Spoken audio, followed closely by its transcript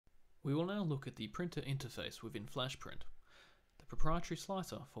We will now look at the printer interface within FlashPrint, the proprietary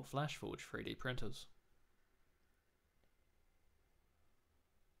slicer for FlashForge 3D printers.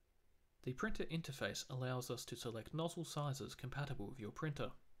 The printer interface allows us to select nozzle sizes compatible with your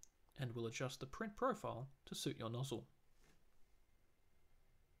printer, and will adjust the print profile to suit your nozzle.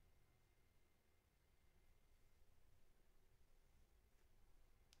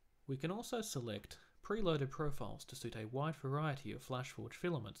 We can also select preloaded profiles to suit a wide variety of FlashForge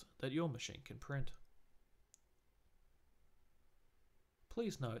filaments that your machine can print.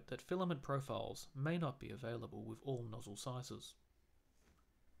 Please note that filament profiles may not be available with all nozzle sizes.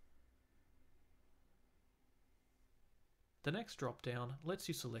 The next drop-down lets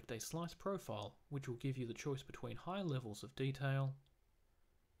you select a slice profile, which will give you the choice between high levels of detail,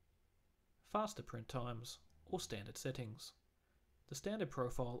 faster print times, or standard settings. The standard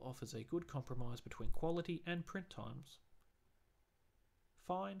profile offers a good compromise between quality and print times.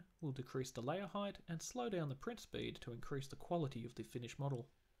 Fine will decrease the layer height and slow down the print speed to increase the quality of the finished model.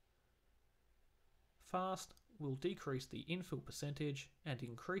 Fast will decrease the infill percentage and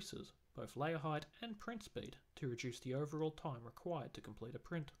increases both layer height and print speed to reduce the overall time required to complete a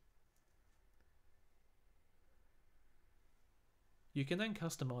print. You can then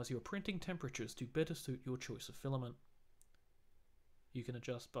customize your printing temperatures to better suit your choice of filament. You can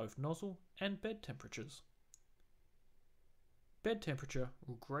adjust both nozzle and bed temperatures. Bed temperature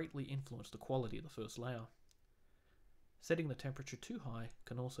will greatly influence the quality of the first layer. Setting the temperature too high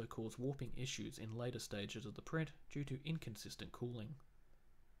can also cause warping issues in later stages of the print due to inconsistent cooling.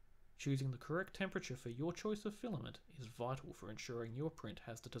 Choosing the correct temperature for your choice of filament is vital for ensuring your print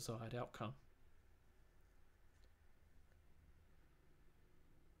has the desired outcome.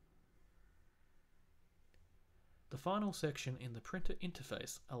 The final section in the printer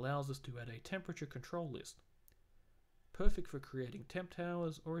interface allows us to add a temperature control list, perfect for creating temp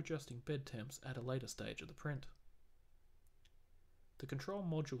towers or adjusting bed temps at a later stage of the print. The control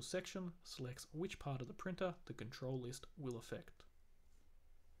module section selects which part of the printer the control list will affect.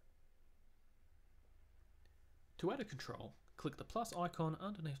 To add a control, click the plus icon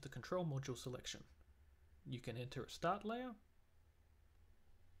underneath the control module selection. You can enter a start layer,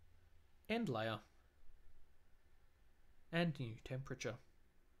 end layer, and new temperature.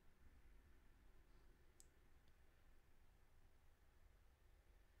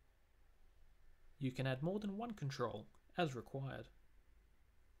 You can add more than one control as required.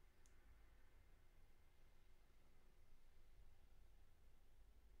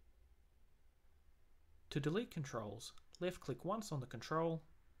 To delete controls, left-click once on the control,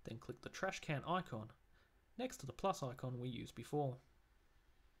 then click the trash can icon next to the plus icon we used before.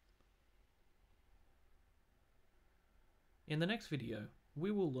 In the next video,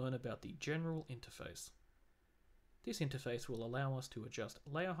 we will learn about the general interface. This interface will allow us to adjust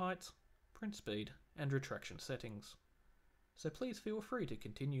layer heights, print speed, and retraction settings. So please feel free to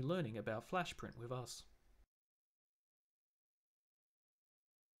continue learning about FlashPrint with us.